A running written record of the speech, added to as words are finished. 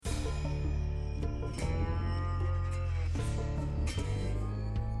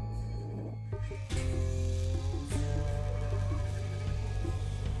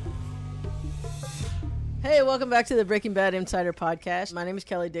Hey, welcome back to the Breaking Bad Insider Podcast. My name is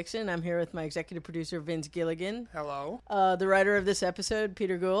Kelly Dixon. I'm here with my executive producer, Vince Gilligan. Hello. The writer of this episode,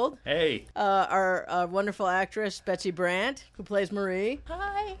 Peter Gould. Hey. Our wonderful actress, Betsy Brandt, who plays Marie.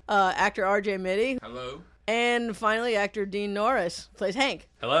 Hi. Actor R.J. Mitty. Hello. And finally, actor Dean Norris plays Hank.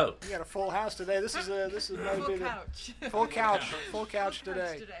 Hello. We got a full house today. This is maybe Full couch. Full couch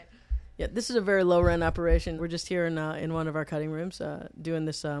today. Yeah, this is a very low rent operation. We're just here in one of our cutting rooms doing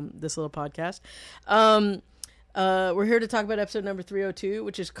this little podcast. We're here to talk about episode number 302,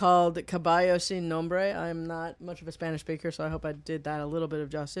 which is called Caballo Sin Nombre. I'm not much of a Spanish speaker, so I hope I did that a little bit of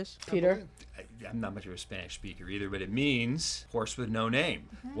justice. Peter? I'm not much of a Spanish speaker either, but it means horse with no name.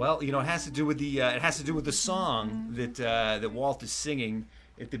 Well, it has to do with the song that Walt is singing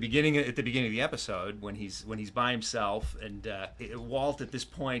at the beginning of the episode when he's by himself, and Walt at this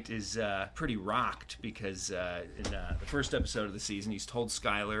point is pretty rocked because in the first episode of the season he's told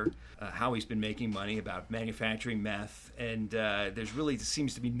Skyler how he's been making money about manufacturing meth, and there's really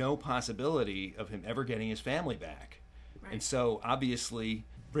seems to be no possibility of him ever getting his family back. Right. And so obviously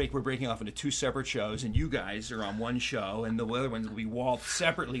we're breaking off into two separate shows, and you guys are on one show, and the other ones will be Walt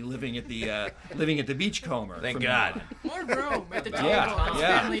separately living at the Beachcomber. Thank God. More room at the table.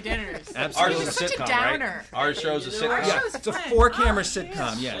 Yeah. Family dinners. Absolutely. Ours is a Such a sitcom, downer. right? Our show's a sitcom. Our Yeah, show's it's a fun. 4-camera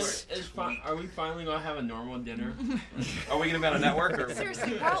sitcom. Yes. Are we finally going to have a normal dinner? Are we going to be on a network? Or?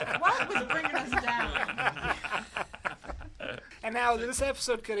 Seriously, Walt was bringing us down. And now this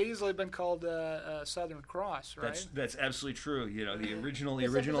episode could have easily been called Southern Cross, right? That's absolutely true. The original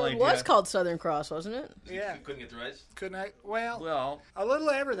This idea episode was called Southern Cross, wasn't it? Yeah. Couldn't get the rights? Couldn't I? Well, Well, a little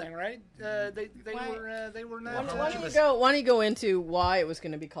of everything, right? They were not. Why don't you go into why it was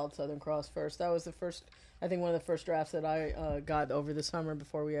going to be called Southern Cross first? That was one of the first drafts that I got over the summer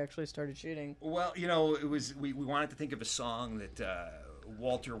before we actually started shooting. Well, it was we wanted to think of a song that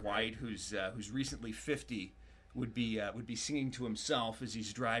Walter White, who's recently 50, would be singing to himself as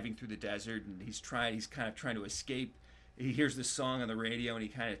he's driving through the desert, and he's kind of trying to escape. He hears this song on the radio, and he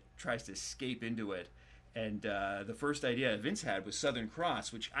kind of tries to escape into it. And the first idea Vince had was Southern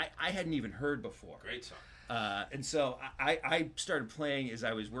Cross, which I hadn't even heard before. Great song. And so I started playing, as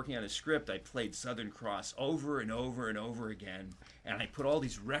I was working on the script, I played Southern Cross over and over and over again. And I put all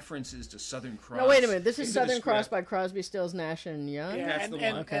these references to Southern Cross. No, wait a minute. This is into the Southern Cross script. by Crosby, Stills, Nash and Young? Yeah, That's the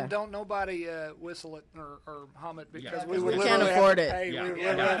one. Okay. And don't nobody whistle it or hum it because Yeah, we would we literally can't have afford to it. pay. Yeah. We would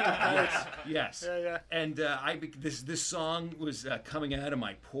literally have to pay. Yes. Yeah. And this song was coming out of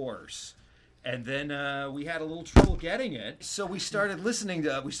my pores. And then we had a little trouble getting it, so we started listening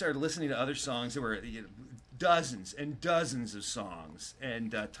to other songs. There were dozens and dozens of songs,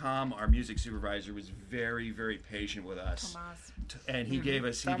 and Tom, our music supervisor, was very, very patient with us. Tomas. And he gave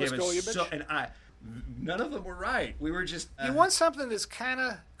us Thomas Goljubich? None of them were right. We were just You want something that's kind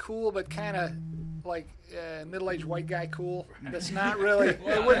of cool, but kind of like middle-aged white guy cool. That's not really.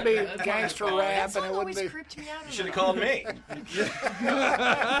 It wouldn't be gangster rap, That and song it wouldn't always be. creeped me out. You should have called me. I'll give you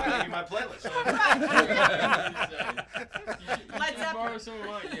my playlist. Led Zeppelin.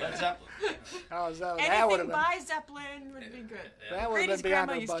 Led Zeppelin. Oh, that would Anything have been. by Zeppelin would be good. That would have Brady's been beyond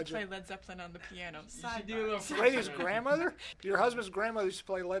grandma our used to budget. play Led Zeppelin on the piano. Brady's grandmother? Your husband's grandmother used to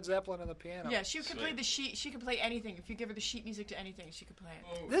play Led Zeppelin on the piano. Yeah, she could play the sheet. She could play anything. If you give her the sheet music to anything, she could play it.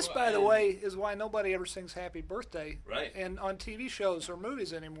 This, by the way, is why nobody ever sings Happy Birthday Right. and on TV shows or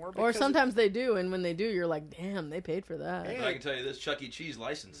movies anymore. Or because sometimes they do, and when they do, you're like, damn, they paid for that. Yeah. But I can tell you this, Chuck E. Cheese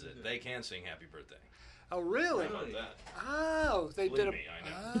licensed it. They can sing Happy Birthday. Oh, really? How about that? Oh, they Believe did me, I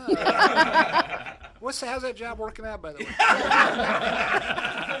know. How's that job working out, by the way?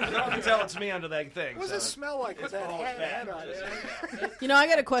 No one can tell it's me under that thing. What does it smell like with that hat on it? I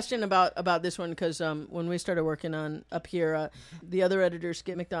got a question about this one because when we started working on up here, the other editor,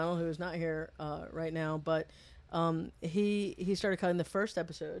 Skip McDonald, who is not here right now, but he started cutting the first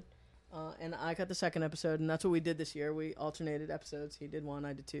episode, and I cut the second episode, and that's what we did this year. We alternated episodes. He did one,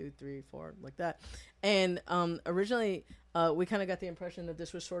 I did 2, 3, 4, like that. And originally, we kind of got the impression that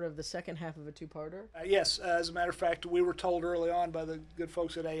this was sort of the second half of a two-parter. Yes, as a matter of fact, we were told early on by the good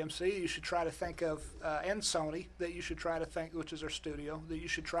folks at AMC, you should try to think of, and Sony, that you should try to think, which is our studio, that you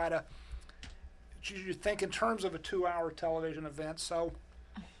should try to you think in terms of a 2-hour television event. So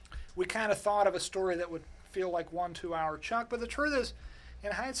we kind of thought of a story that would feel like 1 2-hour chunk. But the truth is,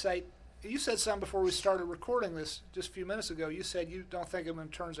 in hindsight, you said something before we started recording this just a few minutes ago. You said you don't think of them in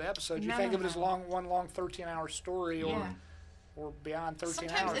terms of episodes. You think of it as one long 13-hour story or beyond 13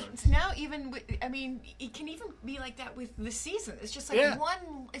 Sometimes hours. it's now even with, it can even be like that with the season. It's just like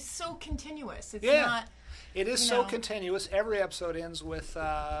one is so continuous. It's not. It is so continuous. Every episode ends with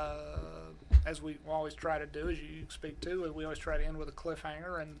as we always try to do, as you speak to, we always try to end with a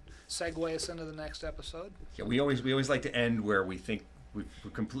cliffhanger and segue us into the next episode. Yeah, we always like to end where we think we've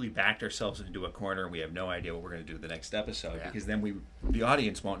completely backed ourselves into a corner and we have no idea what we're going to do the next episode, because then the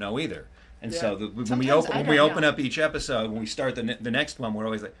audience won't know either. And so when we open up each episode, when we start the next one, we're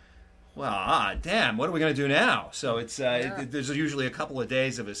always like, well, damn, what are we going to do now? So it's there's usually a couple of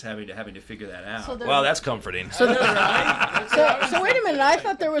days of us having to figure that out. So well, that's comforting. So wait a minute. I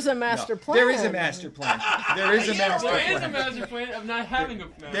thought there was a master plan. There is a master plan. There is a master plan. There is a master plan of not having a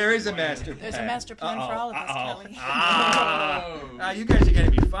master There is a master plan. There's a master plan for all of us, Kelly. You guys are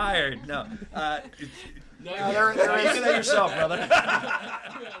going to be fired. No. No, there is yourself, brother. It has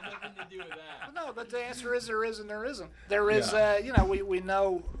nothing to do with that. No, but the answer is there is and there isn't. There is, we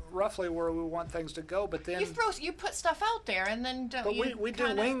know roughly where we want things to go, but then You put stuff out there, and then don't but you we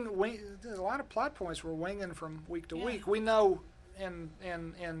do wing. There's a lot of plot points we're winging from week to week. We know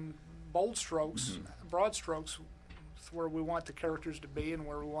in bold strokes, broad strokes, where we want the characters to be and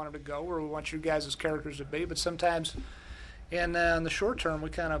where we want them to go, where we want you guys as characters to be. But sometimes, in the short term, we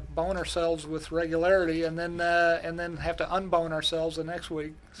kind of bone ourselves with regularity, and then have to unbone ourselves the next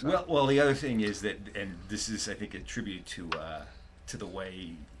week. So. Well, the other thing is that, and this is, I think, a tribute to the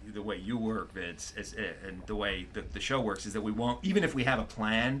way you work, Vince, and the way the show works, is that we won't, even if we have a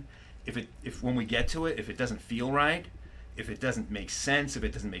plan, if when we get to it, if it doesn't feel right, if it doesn't make sense, if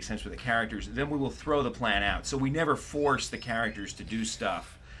it doesn't make sense for the characters, then we will throw the plan out. So we never force the characters to do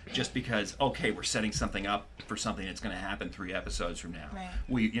stuff just because, okay, we're setting something up for something that's going to happen 3 episodes from now. Right.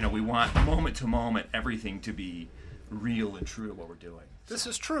 We want moment to moment everything to be real and true to what we're doing. This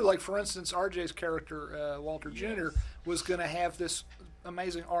is true. Like, for instance, RJ's character, Walter Jr., was going to have this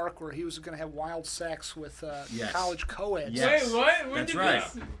amazing arc where he was going to have wild sex with college co-eds. Yes. Wait, what? When That's did right.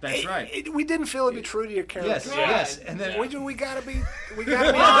 this? That's right. We didn't feel it'd be true to your character. Yes. And then We gotta be honest.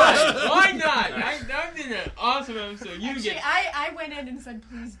 Why not? That did an awesome episode. You Actually, get. I went in and said,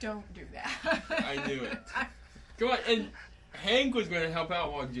 please don't do that. I knew it. Come on, and Hank was going to help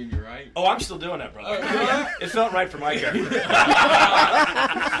out Walt Jr., right? Oh, I'm still doing that, brother. Oh, It felt right for my character. Don't worry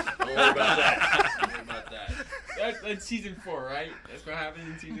about that. Don't worry about that. That's season 4, right? That's what happened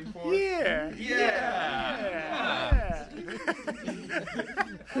in season 4? Yeah.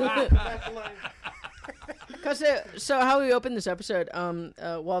 So how we open this episode?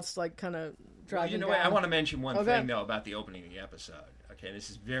 Walt's like kind of driving. Well, I want to mention one Okay. thing though about the opening of the episode. Okay,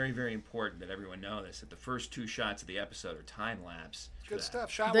 this is very, very important that everyone know this. That the first 2 shots of the episode are time lapse. Good stuff.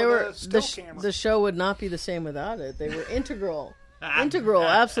 Shot They with were a still camera. the show would not be the same without it. They were integral,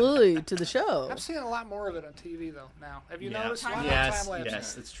 absolutely to the show. I'm seeing a lot more of it on TV though now. Have you noticed? Time A lot Yes, more time lapse.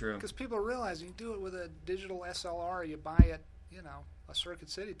 yes, that's true. Because people realize you do it with a digital SLR, you buy it, a Circuit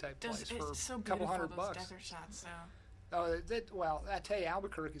City type place for It's so a couple beautiful, $100. those desert shots, though. Well, I tell you,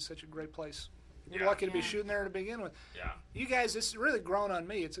 Albuquerque is such a great place. We're Yeah. lucky to be shooting there to begin with. Yeah. You guys, it's really grown on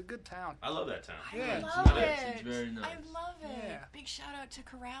me. It's a good town. I love that town. Yeah. I love nice. it. It's very nice. I love it. Yeah. Big shout out to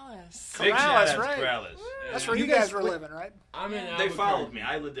Corrales. Big Corrales, shout out to right. Corrales. That's where You you guys guys were went- living, right? I'm in They Albuquerque. followed me.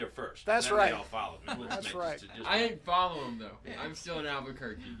 I lived there first. That's And then right. They all followed me. That's right. I didn't follow him, though. I'm still in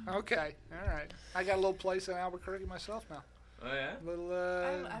Albuquerque. Okay, all right. I got a little place in Albuquerque myself now. Oh, yeah? Little,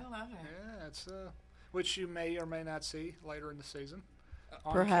 I love it. yeah, it's which you may or may not see later in the season.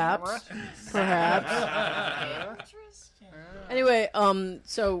 On Perhaps. camera. Perhaps. Interesting. Anyway,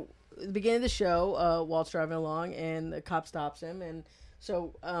 so at the beginning of the show, Walt's driving along, and the cop stops him. And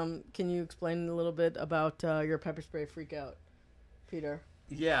so, can you explain a little bit about your pepper spray freak out, Peter?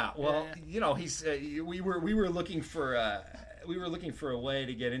 Yeah, well, he's we were looking for a way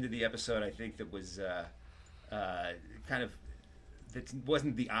to get into the episode. I think that was kind of that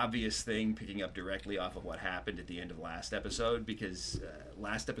wasn't the obvious thing, picking up directly off of what happened at the end of last episode. Because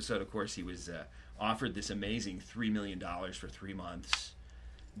last episode, of course, he was offered this amazing $3 million for 3 months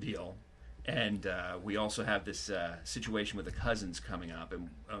deal, and we also have this situation with the cousins coming up, and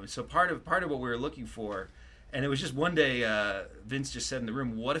so part of what we were looking for. And it was just one day, Vince just said in the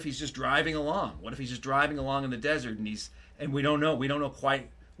room, "What if he's just driving along? What if he's just driving along in the desert and we don't know quite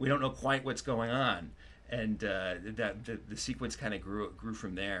what's going on?" And the sequence kind of grew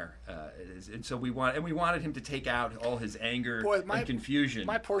from there. And so we wanted him to take out all his anger and confusion.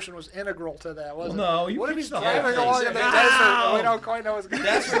 My portion was integral to that, wasn't Well, no, it? you What if pitched he's the whole driving thing. along in the Wow. desert and we don't quite know what's going on?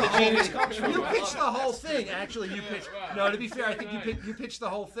 That's where the genius comes from. You pitched the whole thing. Actually, you pitched. No, to be fair, I think you pitched the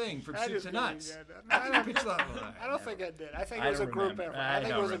whole thing from I soup just to think nuts. you did. I think you pitched the whole thing. I don't think I did. I think it was a group effort. I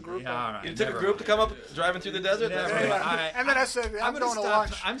think it was a group effort. You took a group to come up driving through the desert? Never. That's Yeah. right. All right. And then I said, I'm gonna going to stop.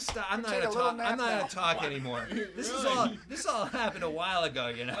 lunch. I'm not Take gonna a little talk. nap I'm not now. gonna talk anymore. This all happened a while ago,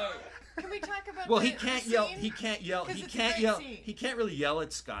 you know. Can we talk about? Well, the, he can't the yell. scene? He can't yell. 'Cause He it's a can't great yell. scene. He can't really yell at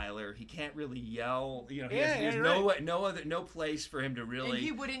Skylar. He can't really yell. You know, he Yeah, has, there's you're no place for him to really. And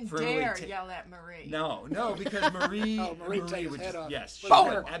he wouldn't for him to really dare ta- yell at Marie. No, because Marie. Oh, Marie takes his would head just, off. yes, she Boom!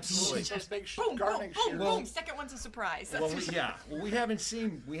 would, absolutely. Those big Boom, boom, gardening boom, shears. boom. Second one's a surprise. Well, we haven't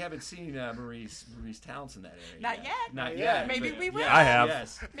seen Marie's talents in that area. Not yet. Not Yeah. yet. Maybe but- we will. yeah, I have.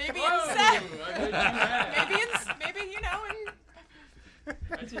 Yes. Maybe Whoa, in I set. bet you have. Maybe you know, and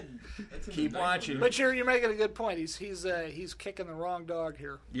That's in Keep the watching. But you're making a good point. He's kicking the wrong dog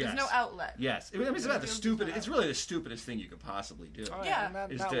here. Yes. there's no outlet. Yes. I mean, it's about the stupid. It's really the stupidest thing you could possibly do. Oh, Yeah.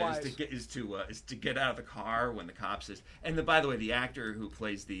 not, Is not to, wise. is to get out of the car when the cop says. And by the way, the actor who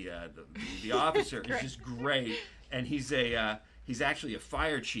plays the officer is just great, and he's actually a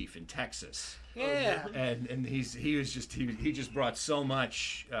fire chief in Texas. Yeah. And he just brought so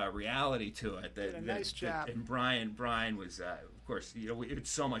much reality to it Did a nice job. and Brian was of course, you know, it's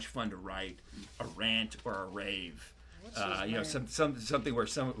so much fun to write a rant or a rave. What's his You know, name? something where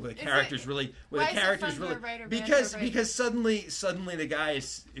the it- characters really, why is it fun to write a rant or rave? because suddenly the guy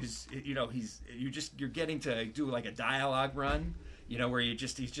is you know, you're getting to do like a dialogue run, you know, where he's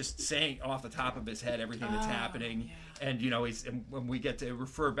just saying off the top of his head everything that's happening, and you know, and when we get to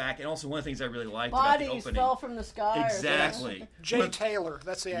refer back, and also one of the things I really liked about the Bodies opening, fell from the sky. exactly. Jay Well, Taylor,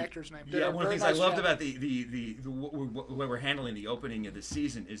 that's the actor's name. Did yeah, a one of the very things I nice loved job. about the way we're handling the opening of the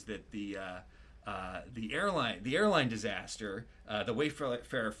season is that the airline disaster, the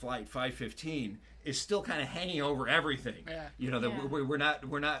Wayfarer Flight 515, is still kind of hanging over everything. Yeah. You know, that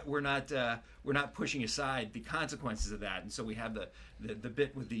Yeah. we're not pushing aside the consequences of that, and so we have the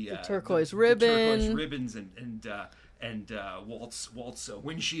bit with the turquoise the ribbon. turquoise ribbons, and Walt's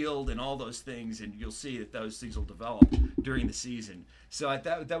windshield and all those things, and you'll see that those things will develop during the season. So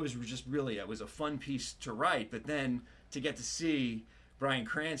that was just really, it was a fun piece to write, but then to get to see Bryan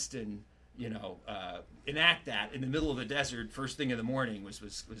Cranston, you know, enact that in the middle of the desert first thing in the morning was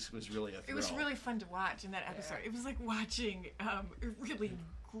really a thrill. It was really fun to watch in that episode. It was like watching a really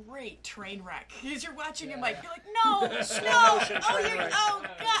great train wreck. Because you're watching him like, you're like, no, oh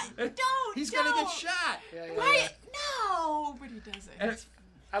God, don't. He's gonna get shot. Why? No, but he doesn't. And It's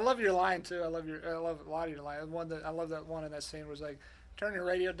I love your line too. I love a lot of your lines. I love that one in that scene was like, "Turn your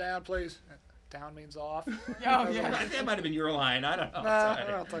radio down, please." Down means off. Oh, yeah. That might have been your line. I don't know. No, I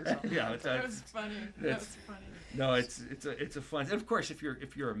don't think so. Yeah, That was funny. That was funny. No, it's a fun. And of course, if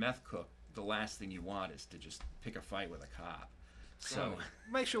you're a meth cook, the last thing you want is to just pick a fight with a cop. So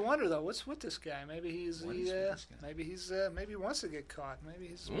Makes you wonder though, what's with this guy? Maybe What is with this guy? maybe he wants to get caught. Maybe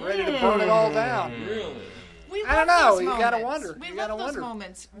he's ready to burn it all down. Really? We I don't love know. those You gotta moments. wonder. We You love gotta those wonder.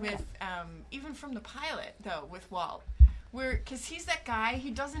 moments with, even from the pilot though, with Walt, where because he's that guy, he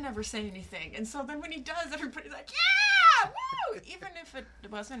doesn't ever say anything, and so then when he does, everybody's like, yeah, woo! Even if it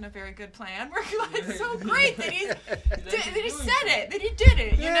wasn't a very good plan, we're like, it's so great that he said it, that he did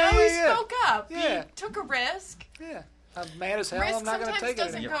it. You Yeah, know, yeah, he yeah. spoke up. Yeah. He took a risk. Yeah, I'm mad as hell. Risk I'm not going to sometimes take it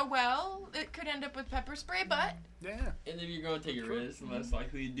doesn't anymore. go well. It could end up with pepper spray, but Yeah. And if you're going to take a risk, the less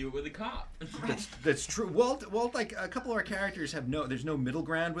likely to do it with a cop. that's true. Walt, like a couple of our characters there's no middle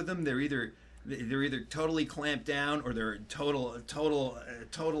ground with them. They're either totally clamped down or they're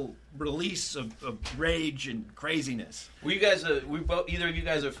total release of rage and craziness. Were you guys? Either of you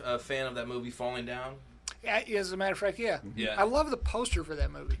guys are a fan of that movie, Falling Down? Yeah, as a matter of fact, yeah. Yeah. I love the poster for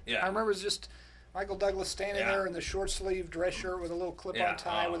that movie. Yeah. I remember it's just Michael Douglas standing Yeah. there in the short sleeve dress shirt with a little clip-on Yeah.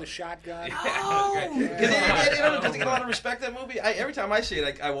 tie Oh. with a shotgun. oh, Because it doesn't get a lot of respect. That movie. Every time I see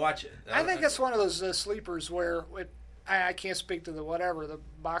it, I watch it. I think that's one of those sleepers where I can't speak to the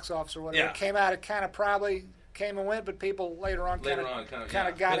box office or whatever. Yeah. It came out, it kind of probably came and went, but people later on kind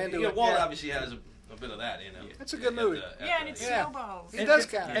of got into it. Walt Yeah. obviously has a bit of that, you know. It's a good movie. yeah, and it Yeah. snowballs. He does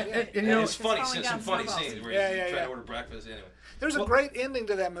kind of. And And you know, it's funny, Falling some Down funny snowballs. scenes where Yeah, he's yeah, trying yeah. to order breakfast. Anyway, There's a great ending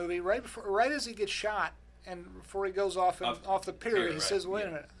to that movie right as he gets shot. And before he goes off the pier, he right, says, "Wait yeah.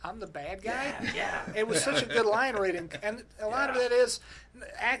 a minute, I'm the bad guy." yeah. It was such a good line reading, and a lot of it is,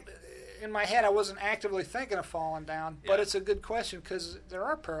 in my head, I wasn't actively thinking of Falling Down, but Yeah. it's a good question because there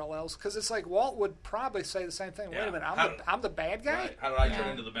are parallels. Because it's like Walt would probably say the same thing. Wait Yeah. a minute, How- I'm the bad guy. Right. How did I turn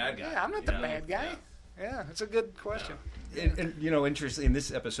into the bad guy? Yeah, I'm not the bad guy. Yeah, it's a good question. and you know, interestingly, in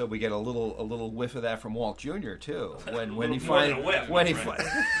this episode, we get a little whiff of that from Walt Jr. too. When he More than a finds whiff, when he my friend.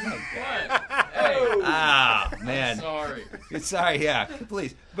 What? Hey. man. Sorry. Sorry, yeah,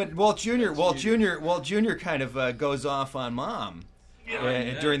 please. But Walt Jr. kind of goes off on Mom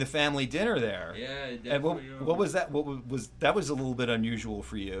during the family dinner there. Yeah, it And definitely. what was that? What was that? Was a little bit unusual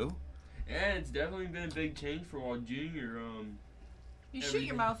for you. Yeah, it's definitely been a big change for Walt Jr. You shoot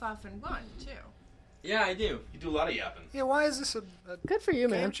your mouth off and run too. Yeah, I do. You do a lot of yapping. Yeah, why is this a Good for you,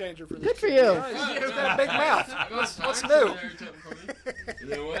 game man. changer for this Good for kid? you. He's got a big mouth. What's new? You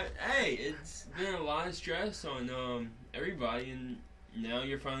know what? Hey, it's been a lot of stress on everybody, and now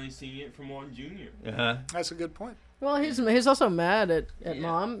you're finally seeing it from Walt Jr. Uh-huh. That's a good point. Well, he's also mad at Yeah.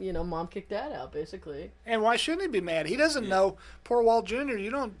 Mom. You know, Mom kicked Dad out, basically. And why shouldn't he be mad? He doesn't know. Poor Walt Jr.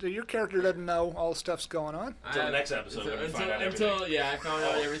 Your character doesn't know all the stuff's going on. Until the next episode when you find out everything. I found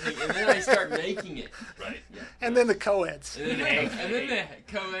out everything, and then I start making it. Right. And then the co-eds. And then the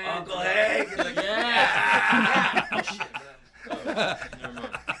co-ed. Uncle Hank. Like, yeah. Oh, shit, man. Never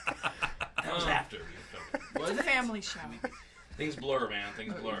mind. That was after. It's a family show. Things blur, man.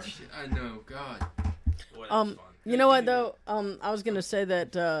 Things blur. I know, God. Boy, that was fun. You know what though? I was gonna say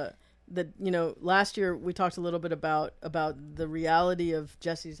that last year we talked a little bit about the reality of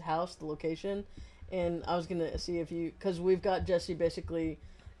Jesse's house, the location, and I was gonna see if because we've got Jesse basically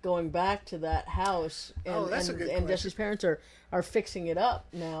going back to that house, and that's a good and question. Jesse's parents are fixing it up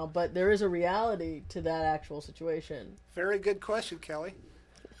now, but there is a reality to that actual situation. Very good question, Kelly.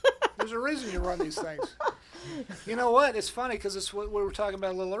 There's a reason you run these things. You know what? It's funny because it's what we were talking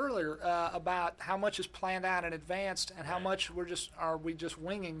about a little earlier about how much is planned out in advance and how much are we just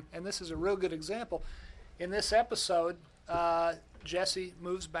winging. And this is a real good example. In this episode, Jesse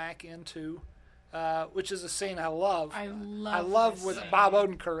moves back into, which is a scene I love. I I love love this with scene. Bob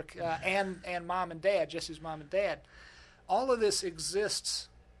Odenkirk and Mom and Dad, Jesse's mom and dad. All of this exists.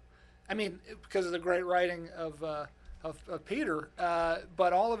 I mean, because of the great writing of Peter,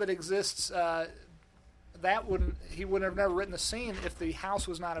 but all of it exists. He would have never written the scene if the house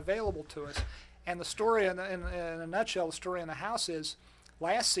was not available to us. And the story, in a nutshell, the story in the house is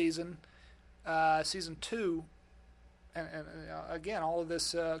last season, season 2, and again, all of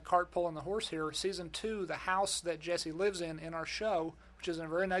this cart pulling the horse here. Season 2, the house that Jesse lives in our show, which is in a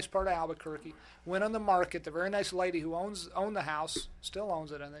very nice part of Albuquerque, went on the market. The very nice lady who owned the house, still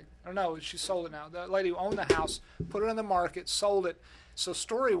owns it, I think. Or no, she sold it now. The lady who owned the house put it on the market, sold it. So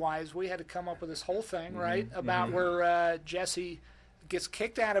story-wise, we had to come up with this whole thing, right, about where Jesse gets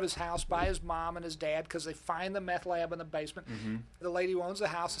kicked out of his house by his mom and his dad because they find the meth lab in the basement. The lady who owns the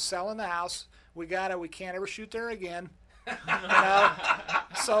house is selling the house. We can't ever shoot there again.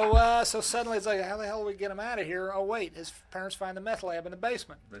 So suddenly it's like, how the hell do we get him out of here? Oh wait, his parents find the meth lab in the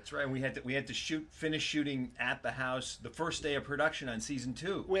basement. That's right. We had to finish shooting at the house the first day of production on season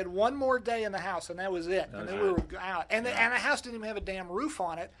 2. We had one more day in the house, and that was it. And then we were out. And the house didn't even have a damn roof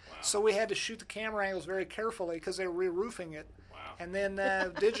on it, so we had to shoot the camera angles very carefully because they were re-roofing it. Wow. And then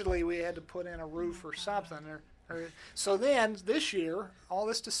digitally we had to put in a roof or something. So then this year, all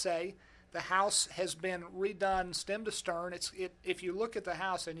this to say, the house has been redone stem to stern. If you look at the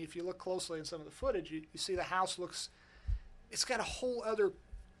house and if you look closely in some of the footage, you see the house it's got a whole other,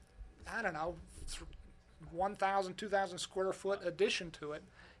 I don't know, 1,000, 2,000 square foot addition to it.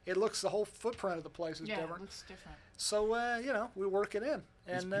 It looks, the whole footprint of the place is different. It looks different. So, we work it in.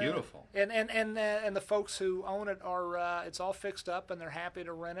 It's beautiful. And the folks who own it it's all fixed up and they're happy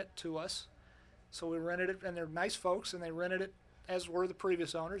to rent it to us. So we rented it, and they're nice folks, and they rented it, as were the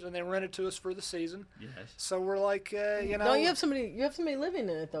previous owners, and they rented to us for the season. Yes. So we're like, No, you have somebody living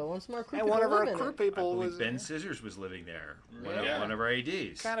in it though. One of our crew and people one of our live in crew it. I people believe was Ben Scissors was living there. Yeah. One of our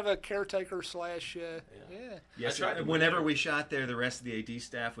ADs. kind of a caretaker / Yes, I tried to whenever move we shot there, the rest of the AD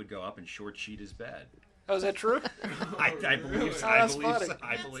staff would go up and short sheet his bed. Oh, is that true? I believe so. Oh, I that's believe funny. so.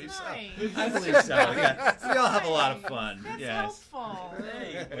 I That's believe nice. so. I believe so. Yeah. We all have a lot of fun. That's Yes. helpful.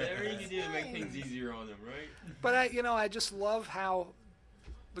 Hey, whatever you can do to make things easier on them, right? But I just love how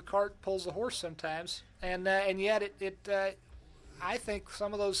the cart pulls the horse sometimes, and yet I think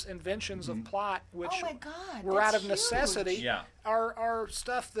some of those inventions of plot, which Oh my God, were that's out of necessity, huge. Yeah. are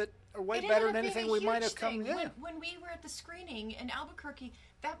stuff that are way It better ended than up being anything a we might huge have come. thing. Yeah. When we were at the screening in Albuquerque,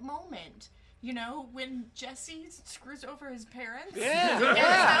 that moment, when Jesse screws over his parents. Yeah.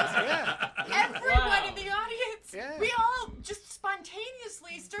 Everyone in the audience, Yeah. we all just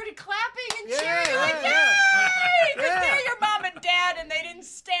spontaneously started clapping and Yeah, cheering, like, yeah, yay! Because Yeah. they're your mom and dad and they didn't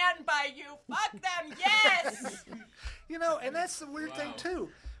stand by you. Fuck them, yes! And that's the weird thing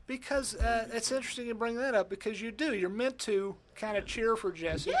too, because it's interesting you bring that up because you're meant to kind of cheer for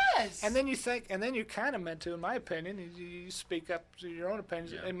Jesse. Yes! And then you kind of meant to, in my opinion, you speak up to your own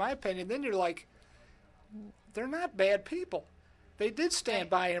opinions. Yeah. In my opinion, then you're like, they're not bad people. They did stand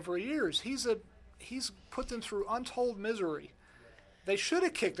by him for years. He's put them through untold misery. They should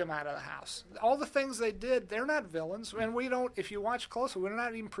have kicked him out of the house. All the things they did, they're not villains. And we don't, if you watch closely, we're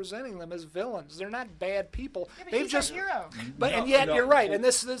not even presenting them as villains. They're not bad people. Yeah, but They've he's just, a hero. but and No, yet no. you're right. And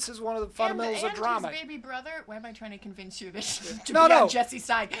this is one of the fundamentals and of drama. his baby brother. Why am I trying to convince you to No, be no. on Jesse's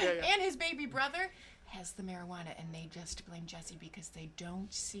side? Yeah. And his baby brother, has the marijuana, and they just blame Jesse because they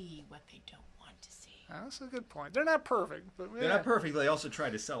don't see what they don't want to see. That's a good point. They're not perfect, but They're not perfect. They also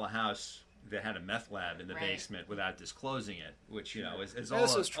tried to sell a house that had a meth lab in the Right. basement without disclosing it, which is This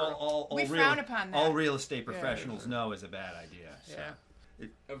all, is true. all We real, frown upon that. all real estate professionals know is a bad idea. So. Yeah.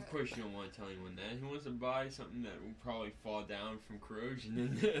 Of course, you don't want to tell anyone that. Who wants to buy something that will probably fall down from corrosion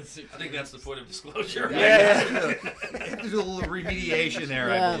in 6 I think that's the point of disclosure. Yeah. There's a little remediation there,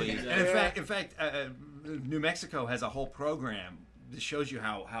 Yeah. I believe. And in fact, New Mexico has a whole program that shows you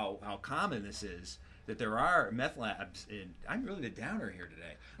how common this is. That there are meth labs in. I'm really the downer here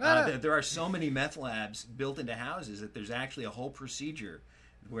today. There are so many meth labs built into houses that there's actually a whole procedure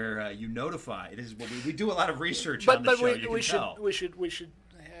where you notify. It is we do a lot of research on the show. We should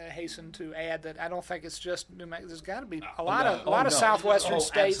hasten to add that I don't think it's just New Mexico. There's got to be a no. lot of Oh, no. southwestern Oh,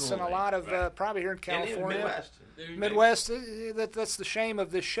 states and a absolutely. lot of Right. probably here in And California, in Midwest. That's the shame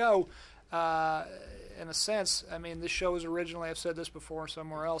of this show. In a sense, I mean, this show was originally, I've said this before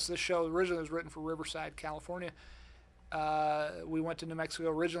somewhere else, this show originally was written for Riverside, California. We went to New Mexico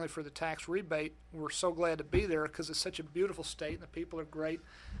originally for the tax rebate. We're so glad to be there because it's such a beautiful state and the people are great.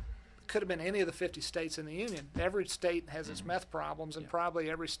 Could have been any of the 50 states in the union. Every state has its meth problems, and probably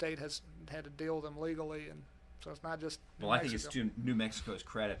every state has had to deal with them legally, and so it's not just New Well, I think it's Mexico. to New Mexico's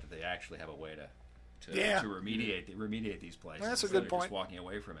credit that they actually have a way to Yeah. remediate these places. That's a instead good of point. Just walking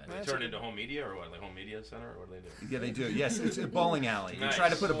away from it. That's Turn it into home media or what? Like home media center or what do they do? Yeah, they do. Yes, it's a bowling alley. You Nice. try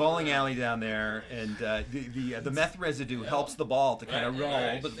to put a bowling alley down there, and the meth residue helps the ball to kind of roll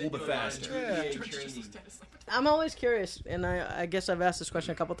a little bit faster. I'm always curious, and I guess I've asked this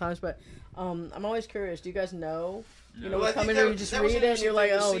question a couple times, but I'm always curious. Do you guys know? You know, Well, I what's think coming that- here, you just that was read an it, and you're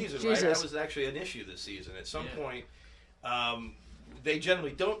like, interesting oh, thing this season, right? Jesus. That was actually an issue this season. At some Yeah. point, they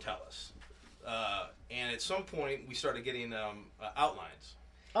generally don't tell us. And at some point, we started getting outlines,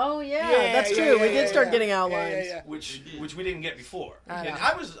 Oh, yeah, that's true. We did start getting outlines. which we didn't get before. I And know.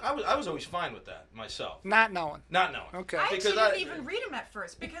 I was always fine with that myself, Not knowing. not knowing. Okay. I Because actually didn't even read them at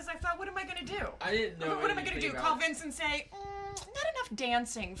first because I thought, what am I going to do? I didn't know. What am I going to anything do? about Call it. Vince and say, not enough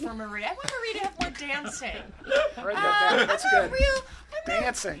dancing for Marie. I want Marie to have more dancing. Write that down. That's I'm good. not real.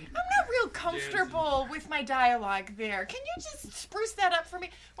 Dancing. I'm not real comfortable with my dialogue there. Can you just spruce that up for me?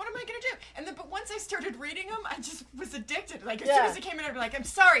 What am I going to do? And then, but once I started reading them, I just was addicted. Like as soon as it came in, I'd be like, I'm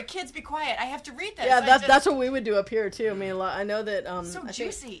sorry, kids, be quiet. I have to read this. Yeah, I just- that's what we would do up here too. I mean, I know that. so I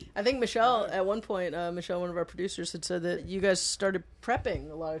juicy. Think, I think Michelle at one point, Michelle, one of our producers, had said that you guys started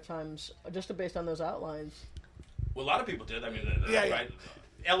prepping a lot of times just based on those outlines. Well, a lot of people did. I mean, right?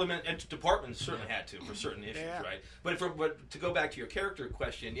 Element and departments certainly had to for certain issues, Yeah. right? But to go back to your character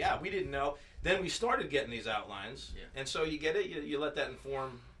question, yeah, we didn't know. Then we started getting these outlines, and so you get it. You let that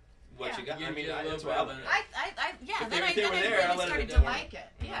inform what you got. Yeah, I mean, yeah, a that's little why. bit. If Then I they were there, I really let it started go. to like it.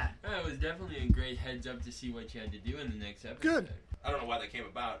 Yeah. It was definitely a great heads up to see what you had to do in the next episode. Good. I don't know why that came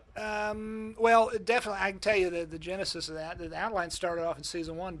about. Well, definitely, I can tell you the genesis of that. The outline started off in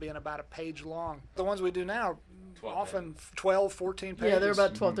season 1 being about a page long. The ones we do now, 12 often 12, 14 pages. Yeah, they're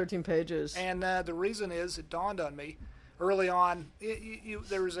about 12, 13 pages. And the reason is, it dawned on me early on.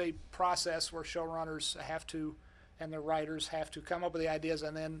 There is a process where showrunners have to, and the writers have to come up with the ideas,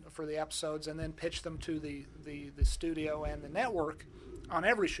 and then for the episodes, and then pitch them to the studio and the network on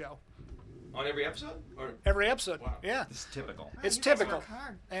every show, On every episode? Or every episode. Wow. Yeah, It's typical. it's You guys typical. work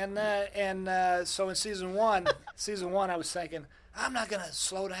hard. And so in season one, I was thinking, I'm not going to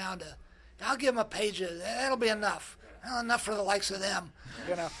slow down to. I'll give them a page. That'll be enough. Well, enough for the likes of them,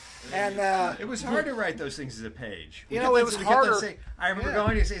 you know. And It was hard to write those things as a page. You know, it was We kept on harder. saying- I remember Yeah.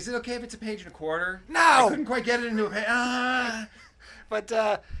 going to say, "Is it okay if it's a page and a quarter?" No! I couldn't quite get it into a page. But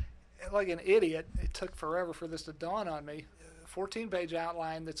like an idiot, it took forever for this to dawn on me. 14-page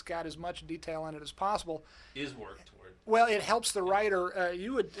outline that's got as much detail in it as possible. is worked toward. Well, it helps the writer.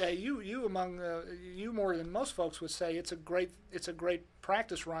 You more than most folks would say it's a great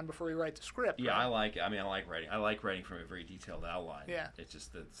practice run before you write the script. Yeah, right? I like it. I mean, I like writing. I like writing from a very detailed outline. Yeah. It's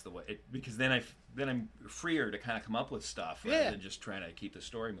just that's the way. Because then I'm freer to kind of come up in stuff rather Yeah. than just trying to keep the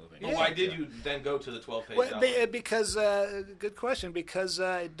story moving. But why did you then go to the 12-page Well, outline? because good question. Because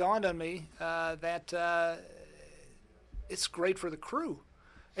it dawned on me that it's great for the crew.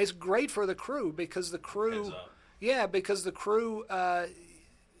 It's great for the crew because the crew. Heads up. Yeah, because the crew.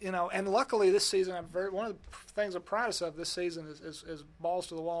 And luckily this season, one of the things I'm proudest of this season is balls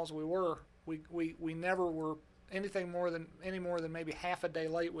to the walls we were. We never were any more than maybe half a day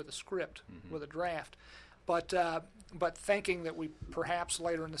late with a script, with a draft. But thinking that we perhaps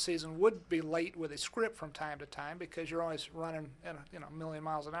later in the season would be late with a script from time to time because you're always running at a million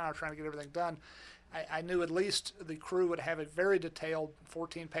miles an hour trying to get everything done. I knew at least the crew would have a very detailed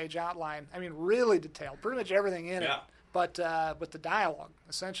 14-page outline. I mean, really detailed, pretty much everything in it, but the dialogue,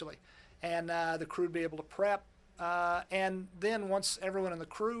 essentially. And the crew would be able to prep. And then once everyone in the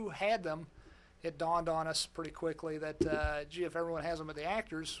crew had them, it dawned on us pretty quickly that, gee, if everyone has them with the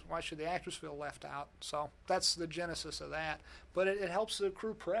actors, why should the actors feel left out? So that's the genesis of that. But it helps the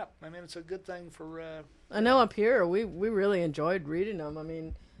crew prep. I mean, it's a good thing for... I know up here we really enjoyed reading them. I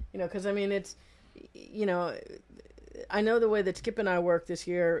mean, because, I mean, it's, I know the way that Skip and I worked this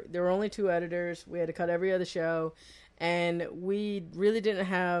year, there were only 2 editors. We had to cut every other show. And we really didn't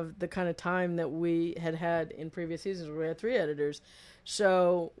have the kind of time that we had in previous seasons where we had 3 editors.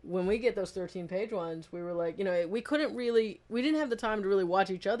 So when we get those 13-page ones, we were like, we didn't have the time to really watch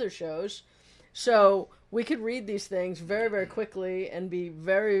each other's shows. So we could read these things very, very quickly and be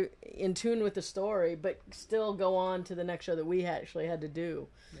very in tune with the story, but still go on to the next show that we actually had to do.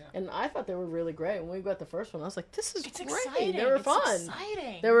 Yeah. And I thought they were really great. When we got the first one, I was like, this is great. Exciting. They were fun.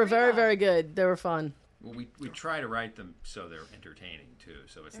 Exciting. They were very, very good. They were fun. Well, we try to write them so they're entertaining too.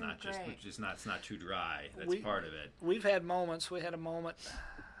 So it's not just it's not too dry. That's part of it. We've had moments. We had a moment.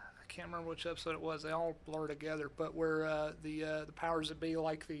 I can't remember which episode it was. They all blur together. But where the powers that be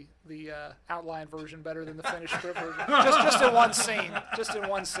like the outline version better than the finished script version. Just in one scene. Just in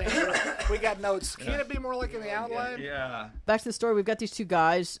one scene. We got notes. Can't it be more like in the outline? Yeah. Back to the story. We've got these 2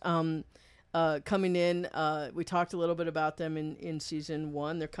 guys. Coming in, we talked a little bit about them in season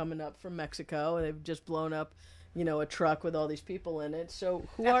 1. They're coming up from Mexico, and they've just blown up, a truck with all these people in it. So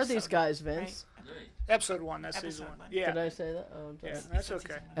who are these guys, Vince? Right. Episode 1. That's season 1. Yeah. Did I say that? Oh, yeah, that's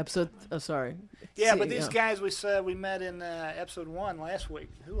okay. Episode. Oh, sorry. Yeah, but these guys we met in episode 1 last week.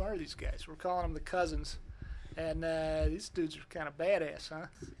 Who are these guys? We're calling them the cousins, and these dudes are kind of badass, huh?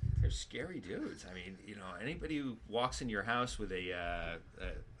 They're scary dudes. I mean, anybody who walks in your house with a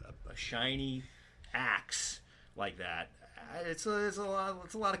shiny axe like that, it's a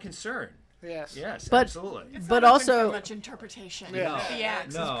lot of concern. Yes, but, absolutely. It's but not also open for much interpretation. Yeah. The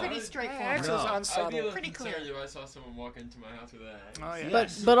axe is pretty straightforward. Axe is unsubtle. I'd be a little pretty concerned clear. if I saw someone walk into my house with that. Oh yeah.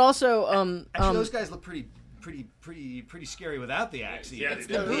 Yes. But also actually, those guys look pretty scary without the axe. Yeah,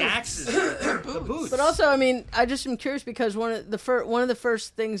 the axe is the boots. But also, I mean, I just am curious because one of the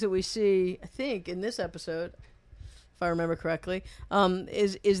first things that we see, I think, in this episode, if I remember correctly,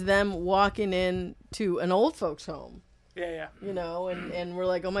 is them walking in to an old folks' home. Yeah. And we're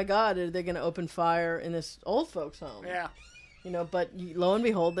like, oh my God, are they going to open fire in this old folks' home? Yeah. But lo and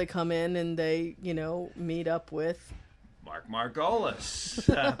behold, they come in and they, meet up with Mark Margolis.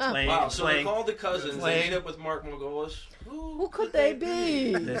 Wow, so they're called the cousins. They meet up with Mark Margolis. Who could they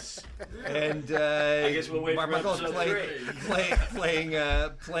be? And I guess we'll wait Mark for Margolis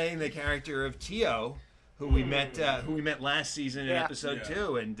playing the character of Tio, who we met last season in episode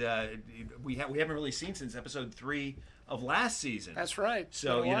 2, and we haven't really seen since episode 3 of last season. That's right.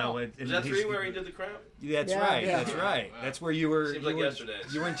 So was that 3 where he did the crown? That's Yeah. right. Yeah. That's right. That's where you were. Seems like yesterday.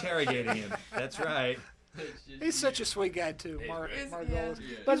 You were interrogating him. That's right. He's such a sweet guy too, Mark Golis.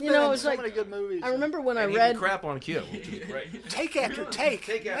 But He's been in it's so like many good movies. I remember when And I he read did crap on cue, which was great. Take after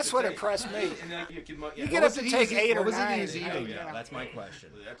take. That's what impressed me. And then you You get up to take 8 or 9. What was it he was eating? That's my question.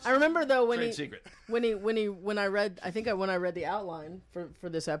 I remember though when secret. when I read the outline for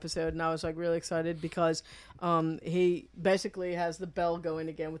this episode, and I was like really excited because he basically has the bell going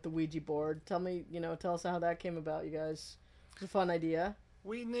again with the Ouija board. Tell us how that came about, you guys. It's a fun idea.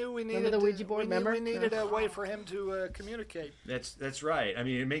 We knew we needed Remember the Ouija board? we needed a way for him to communicate. That's right. I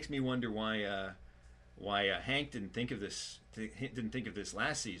mean, it makes me wonder why Hank didn't think of this. Didn't think of this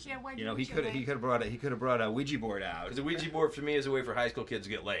last season. Yeah, why he didn't could have brought a Ouija board out. Because the Ouija board for me is a way for high school kids to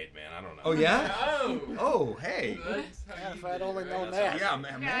get laid, man. I don't know. Oh yeah. Oh, Hey. Yeah, if I'd only known that. Yeah,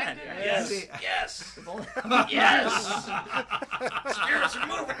 man. Yes. Yes. Yes. Spirits are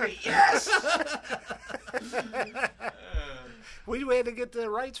moving me. Yes. We had to get the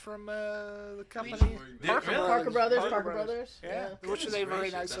rights from the company. Parker Brothers. Yeah, which they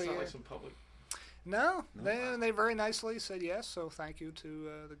very nicely. That's not like some public. No, they very nicely said yes. So thank you to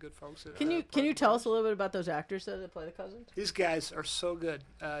the good folks. At, Can you tell us a little bit about those actors that play the cousins? These guys are so good.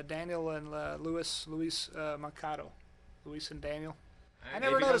 Daniel and Luis Mercado. Luis and Daniel. I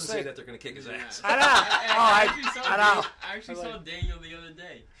never Maybe he noticed doesn't say that they're going to kick his ass. I know. I know. I actually saw Daniel the other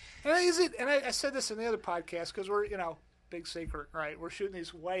day. And I said this in the other podcast because we're, big secret, right? We're shooting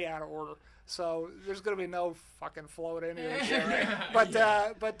these way out of order. So there's going to be no fucking flow at any of this shit,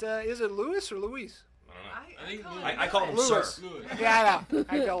 right? But is it Louis or Luis? I think I call him Louis. sir. Louis. Yeah, I know.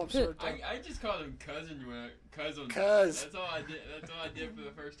 I call him sir. too. I just called him cousin. Cousin. Cuz. That's all I did for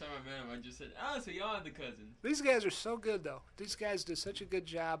the first time I met him. I just said, so y'all are the cousins. These guys are so good, though. These guys did such a good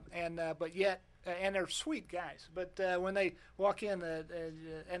job, and but yet and they're sweet guys. But when they walk in,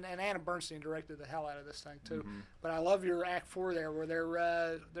 and Adam Bernstein directed the hell out of this thing too. But I love your Act 4 there, where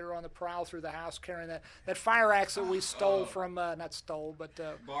they're on the prowl through the house carrying that fire axe that we stole from not stole, but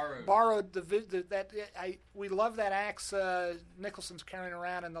borrowed we love that axe Nicholson's carrying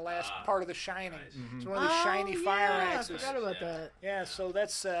around in the last part of The Shining. Nice. It's one of these shiny fire axes. I forgot about that. Yeah, so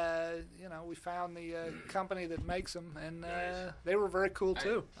that's we found the company that makes them, and they were very cool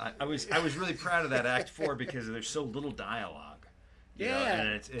too. I was really proud of that Act 4 because there's so little dialogue. You know,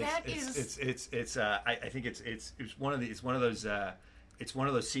 and I think it's one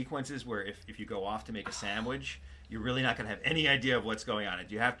of those sequences where if you go off to make a sandwich, you're really not going to have any idea of what's going on.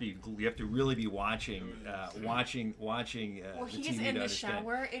 You have to really be watching. Well, the he's TV in to the understand.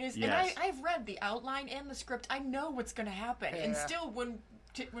 shower. It is, Yes. and I've read the outline and the script. I know what's going to happen, and still when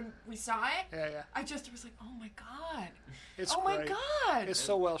we saw it, I just was like, oh my god, It's oh great. my god, It's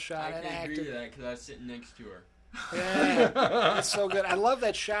so well shot I and can agree to acted. that because I was sitting next to her. Yeah, it's so good. I love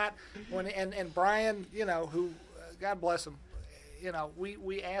that shot when and Brian, who God bless him,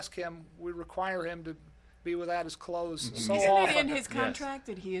 we ask him, we require him to be without his clothes so Isn't often. it in his contract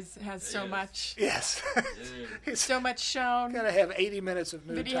that he has so much, Yes, he's so much shown got to have 80 minutes of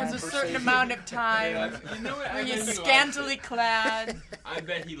nude that he time has a per certain season. amount of time You know what? I where bet he's he scantily likes it. clad. I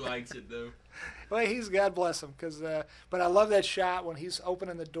bet he likes it though. Well, he's God bless him, but I love that shot when he's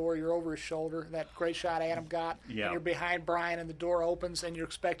opening the door. You're over his shoulder. That great shot Adam got. Yeah. And you're behind Brian, and the door opens, and you're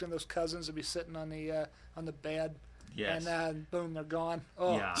expecting those cousins to be sitting on the bed. Yes. And boom, they're gone.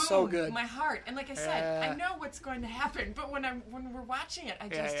 Oh, Yeah. so Boom, good. My heart, and like I said, I know what's going to happen, but when we're watching it, I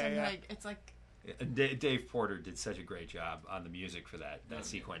just am like, it's like. Dave Porter did such a great job on the music for that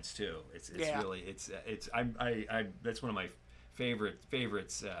sequence too. It's really that's one of my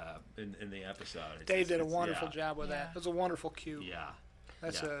favorites in the episode. Dave did a wonderful job with that. It was a wonderful cue. Yeah.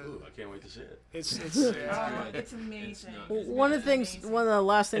 That's Ooh, I can't wait to see it. It's It's amazing. One of the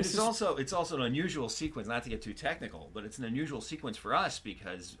last And things. it's also an unusual sequence. Not to get too technical, but it's an unusual sequence for us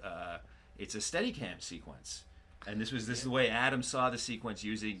because it's a Steadicam sequence, and this is the way Adam saw the sequence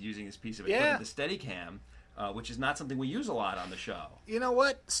using this piece of equipment, the Steadicam, which is not something we use a lot on the show. You know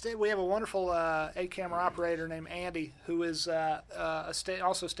what? We have a wonderful 8-camera operator named Andy, who is also a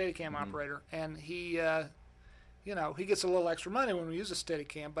Steadicam operator, and he gets a little extra money when we use a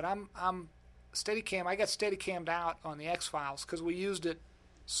Steadicam. But I'm Steadicam. I got Steadicammed out on the X-Files because we used it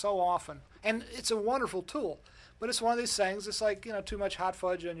so often, and it's a wonderful tool. But it's one of these things. It's like too much hot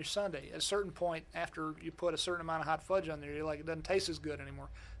fudge on your sundae. At a certain point, after you put a certain amount of hot fudge on there, you're like, it doesn't taste as good anymore.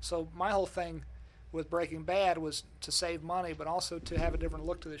 So my whole thing with Breaking Bad was to save money, but also to have a different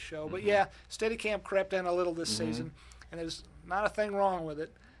look to the show. But yeah, Steadicam crept in a little this season, and there's not a thing wrong with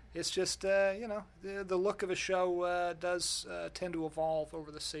it. It's just the look of a show does tend to evolve over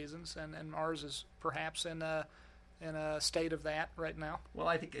the seasons, and ours is perhaps in a state of that right now. Well,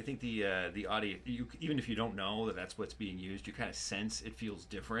 I think the audio, even if you don't know that that's what's being used, you kind of sense it feels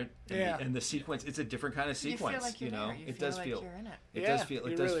different. And the sequence, it's a different kind of sequence. You feel like you're there. You it feel does like feel. you're in it. It does feel.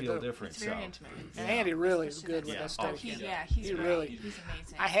 It does really feel do. different. It's very so. intimate. And Andy really is Especially good with that that stuff. Steadicam. He's He great. really- He's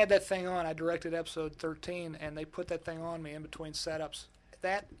amazing. I had that thing on. I directed episode 13, and they put that thing on me in between setups.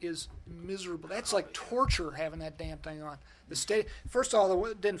 That is miserable. That's like torture having that damn thing on. First of all,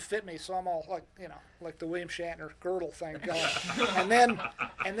 it didn't fit me, so I'm all like the William Shatner girdle thing going.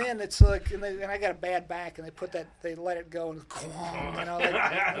 and then it's like, and I got a bad back, and they let it go, and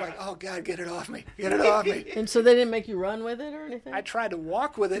I'm like, oh God, get it off me, get it off me. And so they didn't make you run with it or anything? I tried to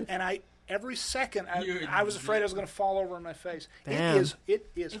walk with it, and every second I was afraid I was going to fall over on my face. Damn.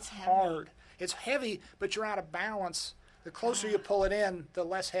 It is hard. It's heavy, but you're out of balance. The closer you pull it in, the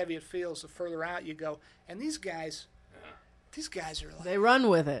less heavy it feels. The further out you go. And these guys are like, They run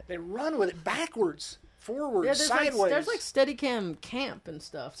with it. they run with it backwards, forward, Yeah, there's sideways. there's like Steadicam camp and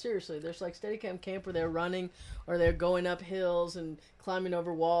stuff. Seriously, there's like Steadicam camp where they're running or they're going up hills and climbing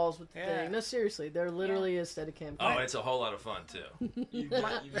over walls with the Yeah. thing. No, seriously, there literally is Steadicam camp. Oh, it's a whole lot of fun too. You've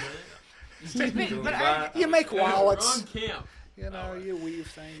done it? you make wallets. Wrong camp. You weave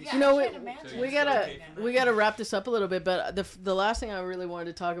things. Yeah, You know, I can't imagine. we gotta wrap this up a little bit. But the last thing I really wanted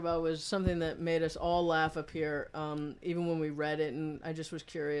to talk about was something that made us all laugh up here, even when we read it. And I just was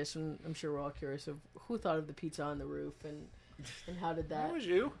curious, and I'm sure we're all curious of who thought of the pizza on the roof and how did that? That was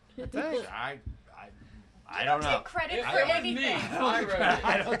you. Thanks. I don't know. Take credit That for was anything. me. I wrote it.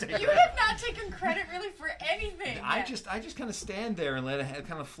 I don't take You credit. have not taken credit really for anything. I yet. just kind of stand there and let it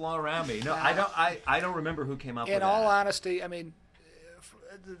kind of flow around me. No, I don't remember who came up with In that. all honesty, I mean,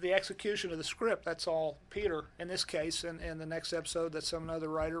 the execution of the script, that's all Peter in this case, and in the next episode that's some other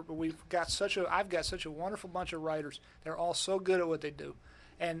writer. But I've got such a wonderful bunch of writers. They're all so good at what they do,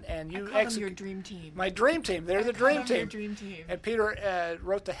 and you I call them your execute dream team. my dream team. They're the Call dream them team. Your dream team. And Peter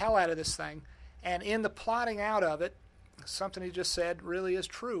wrote the hell out of this thing. And in the plotting out of it, something he just said really is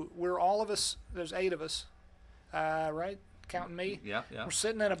true. We're all of us, there's 8 of us, right? Counting me. Yeah. We're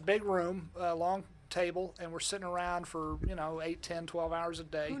sitting in a big room, a long table, and we're sitting around for, 8, 10, 12 hours a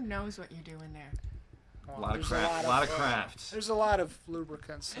day. Who knows what you do in there? A lot of There's craft. A lot of crafts. There's a lot of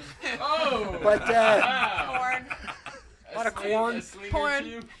lubricants. Oh! But, Corn. a lot of corn.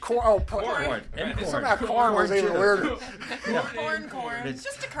 Porn. Corn. Corn. And corn. Somehow corn was even too. weirder. Corn. It's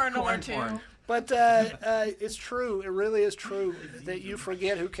Just a kernel or two. corn. But it's true. It really is true that you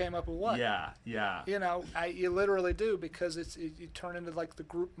forget who came up with what. Yeah. You literally do, because you turn into like the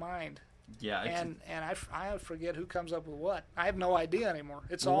group mind. Yeah. And I forget who comes up with what. I have no idea anymore.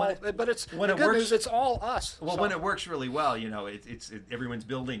 It's Well, all, when but it's when the it good works- news. It's all us. Well, So- when it works really well, everyone's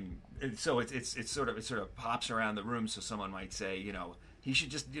building. So it sort of pops around the room. So someone might say, he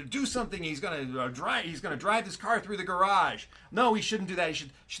should just do something. He's gonna drive this car through the garage. No, he shouldn't do that. He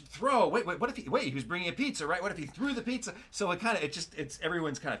should throw. Wait. What if he was bringing a pizza, right? What if he threw the pizza? So it's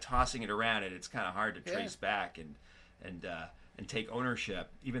everyone's kind of tossing it around, and it's kind of hard to trace back and take ownership,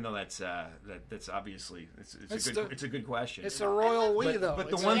 even though that's obviously it's a good question. It's a royal we, though. But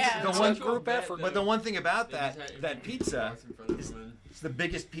It's the one a group effort. But the one thing about that pizza is it's the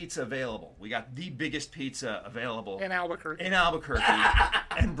biggest pizza available. We got the biggest pizza available in Albuquerque.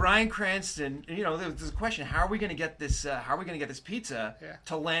 And Bryan Cranston, there's a question: how are we going to get this? How are we going to get this pizza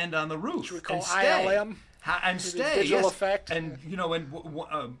to land on the roof? Should we call and stay? ILM? And stay, Visual effect. And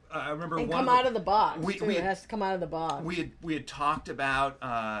I remember And one come of the, out of the box. we- too. we- It has to come out of the box. we had talked about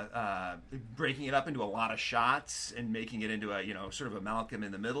breaking it up into a lot of shots and making it into a sort of a Malcolm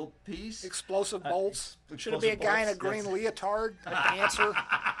in the Middle piece. Explosive bolts. Should it explosive be a guy in a bolts, green yes. leotard, a dancer,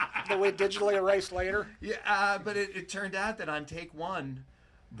 that we digitally erase later? Yeah, but it turned out that on take one,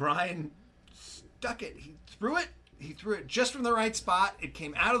 Bryan stuck it. He threw it just from the right spot. It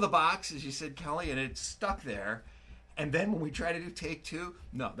came out of the box, as you said, Kelly, and it stuck there. And then when we tried to do take 2,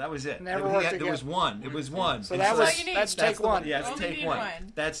 no, that was it. Never worked There was again. one. It was one. So And that all was you need. that's take one. Yeah, it's Only take need one.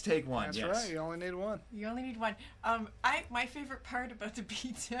 one. That's take one. That's yes. right. You only need one. You only need one. My favorite part about the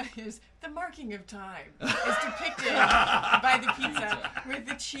pizza is the marking of time is depicted by the pizza with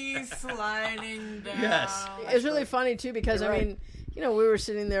the cheese sliding down. Yes. It's really funny too because You're right. we were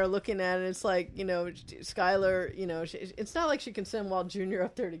sitting there looking at it. It's like Skylar. It's not like she can send Walt Jr.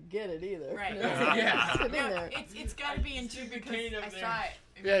 up there to get it either. Right. Yeah. Sitting No, there. it's got to be in two because I saw it.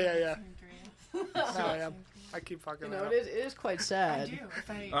 Yeah. No, No, I keep fucking that up. It is quite I sad. do.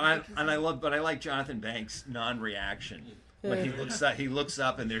 But I like Jonathan Banks' non-reaction when he looks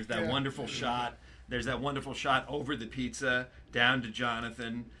up and there's that wonderful shot. There's that wonderful shot over the pizza down to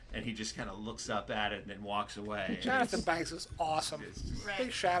Jonathan, and he just kind of looks up at it and then walks away. Jonathan Banks is awesome. Right.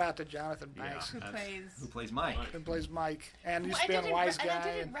 Big shout out to Jonathan Banks, Who Who plays Mike? who plays Mike, and Well, used to be on Wise I Guy.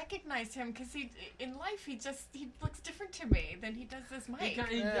 didn't recognize him because in life he looks different to me than he does as Mike,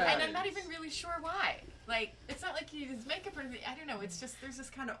 Yeah. and I'm not even really sure why. Like it's not like his makeup or anything. I don't know. It's just there's this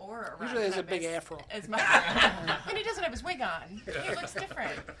kind of aura around Usually him. has a big afro. As Mike, and he doesn't have his wig on. He looks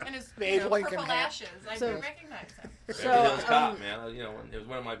different, and his The Abe Lincoln purple hat. lashes. I So- do recognize him. Beverly Hills Cop, man. It was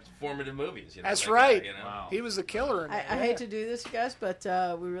one of my formative movies. That's that right. guy, Wow. He was the killer in I it. hate to do this, you guys, but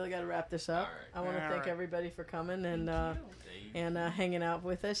we really got to wrap this up. All right. I want to All thank right. everybody for coming and hanging out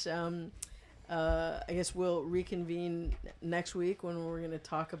with us. I guess we'll reconvene next week when we're going to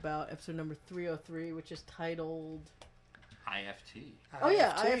talk about episode number 303, which is titled. IFT. Oh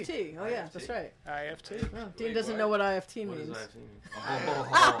yeah, IFT. Oh yeah, that's right. IFT. Oh, Dean doesn't know what IFT What means. does that mean?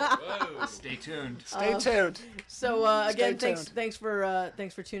 Whoa. Stay tuned. Stay tuned. So again, Stay thanks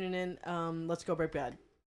tuned. for tuning in. Let's go break bad.